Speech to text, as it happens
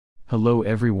Hello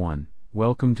everyone,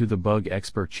 welcome to the Bug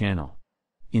Expert channel.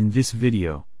 In this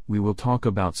video, we will talk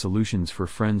about solutions for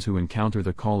friends who encounter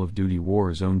the Call of Duty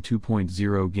Warzone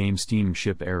 2.0 game Steam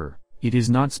ship error. It is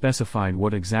not specified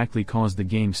what exactly caused the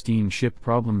game Steam ship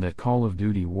problem that Call of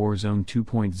Duty Warzone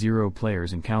 2.0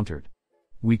 players encountered.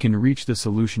 We can reach the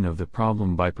solution of the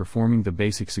problem by performing the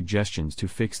basic suggestions to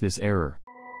fix this error.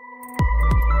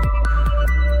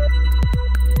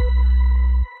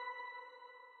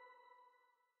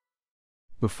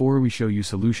 Before we show you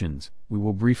solutions, we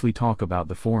will briefly talk about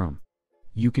the forum.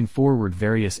 You can forward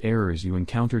various errors you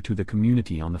encounter to the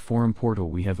community on the forum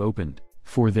portal we have opened.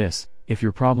 For this, if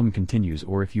your problem continues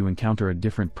or if you encounter a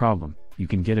different problem, you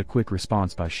can get a quick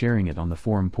response by sharing it on the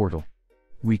forum portal.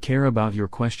 We care about your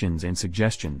questions and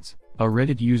suggestions. A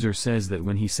Reddit user says that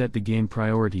when he set the game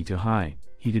priority to high,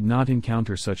 he did not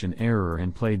encounter such an error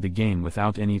and played the game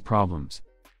without any problems.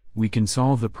 We can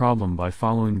solve the problem by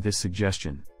following this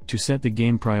suggestion. To set the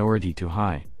game priority to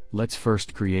high, let's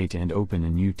first create and open a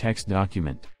new text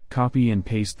document. Copy and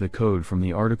paste the code from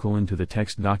the article into the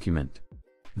text document.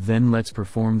 Then let's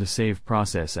perform the save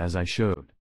process as I showed.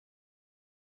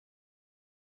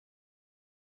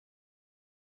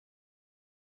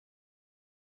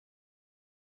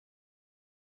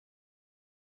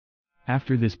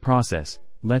 After this process,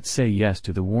 let's say yes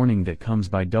to the warning that comes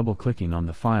by double-clicking on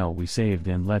the file we saved,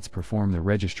 and let's perform the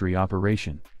registry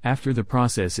operation. After the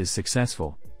process is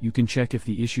successful, you can check if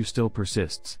the issue still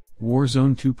persists.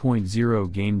 Warzone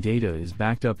 2.0 game data is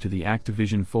backed up to the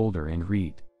Activision folder and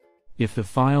read. If the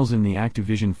files in the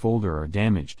Activision folder are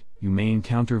damaged, you may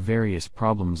encounter various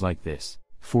problems like this.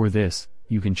 For this,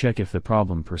 you can check if the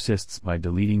problem persists by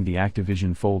deleting the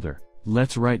Activision folder.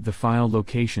 Let's write the file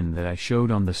location that I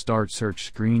showed on the start search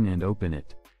screen and open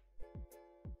it.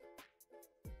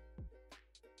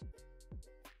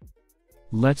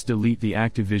 Let's delete the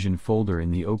Activision folder in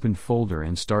the opened folder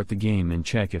and start the game and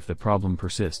check if the problem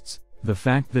persists. The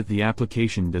fact that the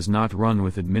application does not run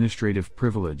with administrative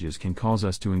privileges can cause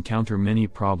us to encounter many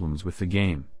problems with the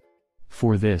game.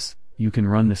 For this, you can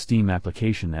run the Steam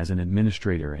application as an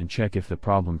administrator and check if the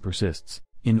problem persists.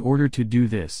 In order to do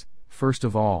this, first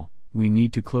of all, we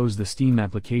need to close the Steam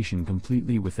application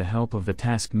completely with the help of the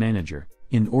Task Manager.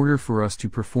 In order for us to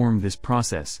perform this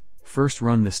process, first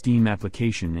run the Steam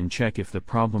application and check if the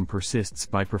problem persists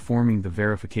by performing the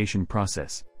verification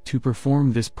process. To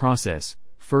perform this process,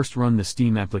 first run the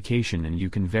Steam application and you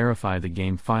can verify the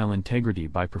game file integrity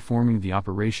by performing the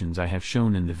operations I have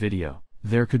shown in the video.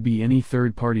 There could be any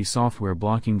third-party software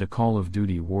blocking the Call of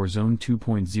Duty Warzone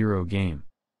 2.0 game.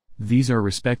 These are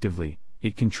respectively: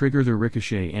 it can trigger the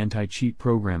Ricochet anti-cheat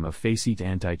program of Faceit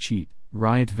anti-cheat,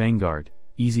 Riot Vanguard,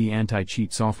 EXE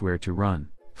anti-cheat software to run.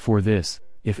 For this,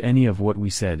 if any of what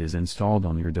we said is installed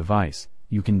on your device,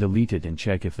 you can delete it and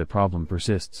check if the problem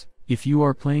persists. If you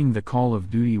are playing the Call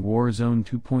of Duty Warzone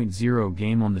 2.0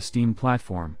 game on the Steam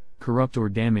platform, corrupt or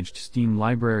damaged Steam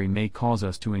library may cause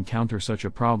us to encounter such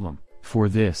a problem. For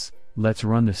this, let's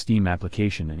run the Steam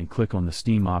application and click on the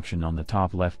Steam option on the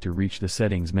top left to reach the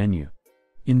settings menu.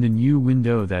 In the new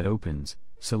window that opens,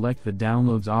 select the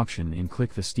Downloads option and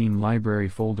click the Steam Library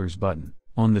Folders button.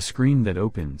 On the screen that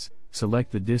opens,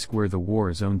 select the disk where the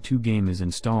Warzone 2 game is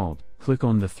installed, click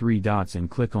on the three dots and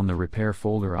click on the Repair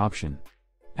Folder option.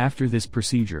 After this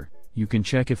procedure, you can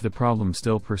check if the problem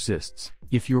still persists.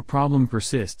 If your problem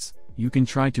persists, you can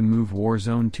try to move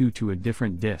Warzone 2 to a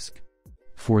different disk.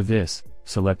 For this,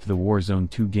 select the Warzone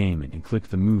 2 game and click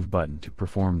the Move button to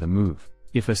perform the move.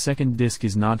 If a second disk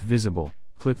is not visible,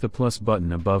 click the plus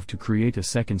button above to create a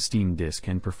second Steam disk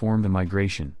and perform the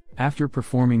migration. After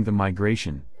performing the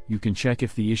migration, you can check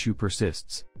if the issue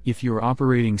persists. If your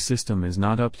operating system is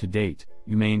not up to date,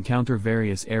 you may encounter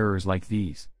various errors like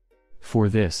these. For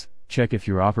this, check if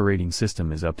your operating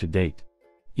system is up to date.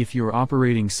 If your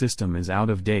operating system is out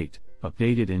of date,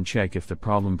 update it and check if the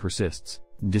problem persists.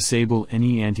 Disable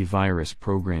any antivirus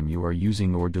program you are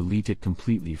using or delete it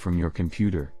completely from your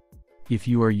computer. If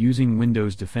you are using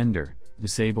Windows Defender,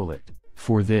 disable it.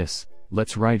 For this,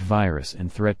 let's write virus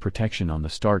and threat protection on the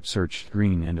start search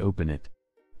screen and open it.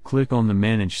 Click on the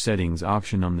Manage Settings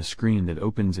option on the screen that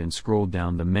opens and scroll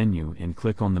down the menu and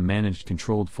click on the Managed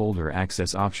Controlled Folder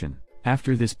Access option.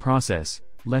 After this process,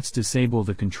 let's disable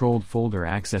the Controlled Folder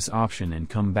Access option and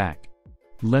come back.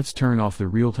 Let's turn off the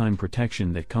real-time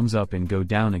protection that comes up and go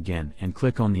down again and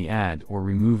click on the Add or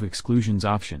Remove Exclusions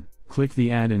option. Click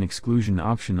the Add an Exclusion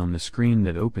option on the screen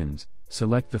that opens,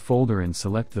 select the folder and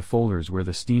select the folders where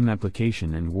the Steam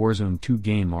application and Warzone 2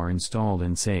 game are installed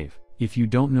and save. If you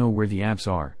don't know where the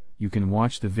apps are, you can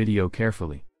watch the video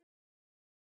carefully.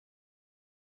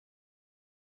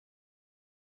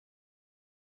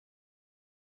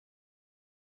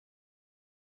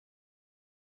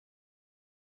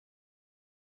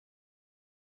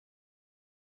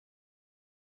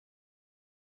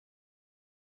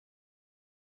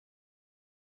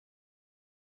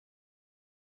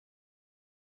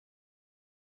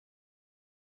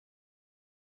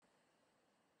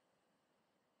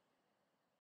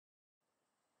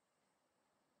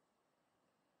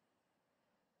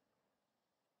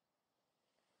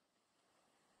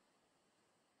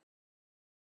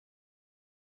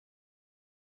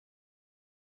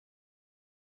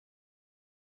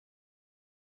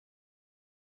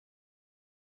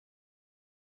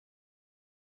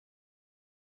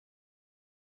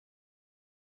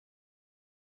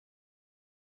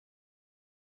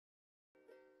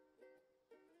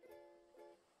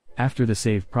 After the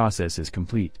save process is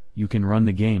complete, you can run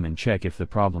the game and check if the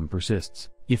problem persists.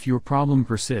 If your problem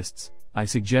persists, I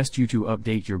suggest you to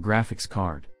update your graphics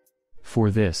card.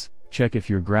 For this, check if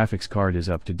your graphics card is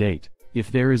up to date.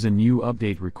 If there is a new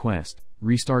update request,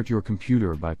 restart your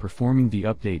computer by performing the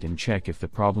update and check if the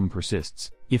problem persists.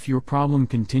 If your problem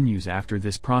continues after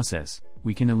this process,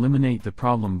 we can eliminate the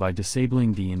problem by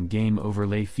disabling the in-game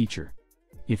overlay feature.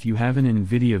 If you have an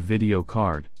NVIDIA video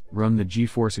card, run the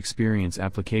GeForce Experience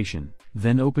application,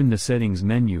 then open the settings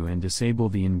menu and disable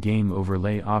the in-game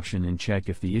overlay option and check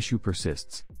if the issue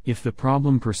persists. If the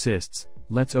problem persists,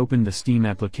 let's open the Steam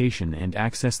application and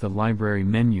access the library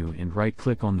menu and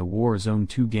right-click on the Warzone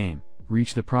 2 game,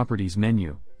 reach the properties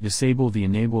menu, disable the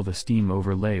enable the Steam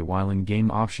overlay while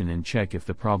in-game option and check if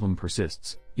the problem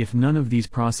persists. If none of these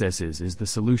processes is the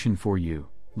solution for you,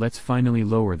 let's finally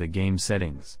lower the game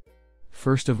settings.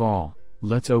 First of all,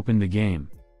 let's open the game.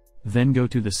 Then go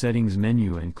to the settings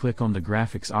menu and click on the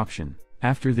graphics option.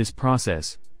 After this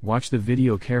process, watch the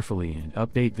video carefully and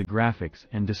update the graphics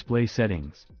and display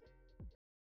settings.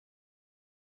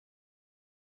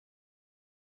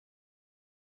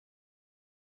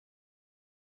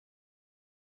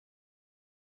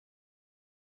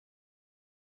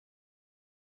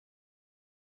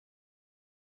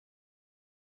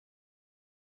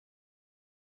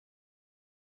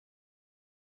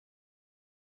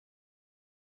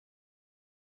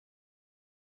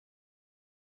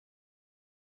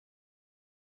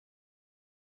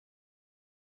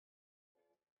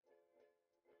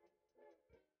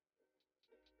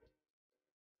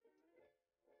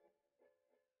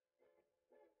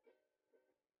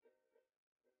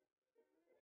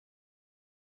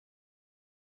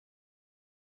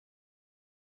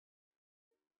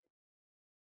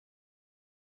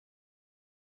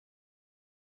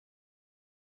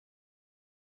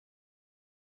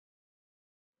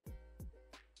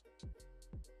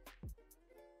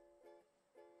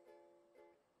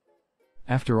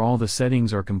 After all the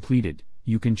settings are completed,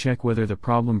 you can check whether the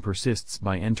problem persists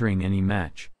by entering any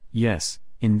match. Yes,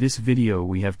 in this video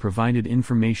we have provided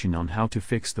information on how to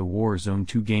fix the Warzone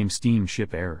 2 game Steam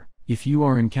ship error. If you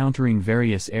are encountering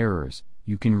various errors,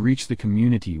 you can reach the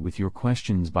community with your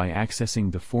questions by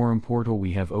accessing the forum portal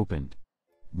we have opened.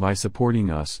 By supporting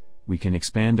us, we can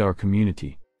expand our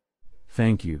community.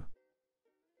 Thank you.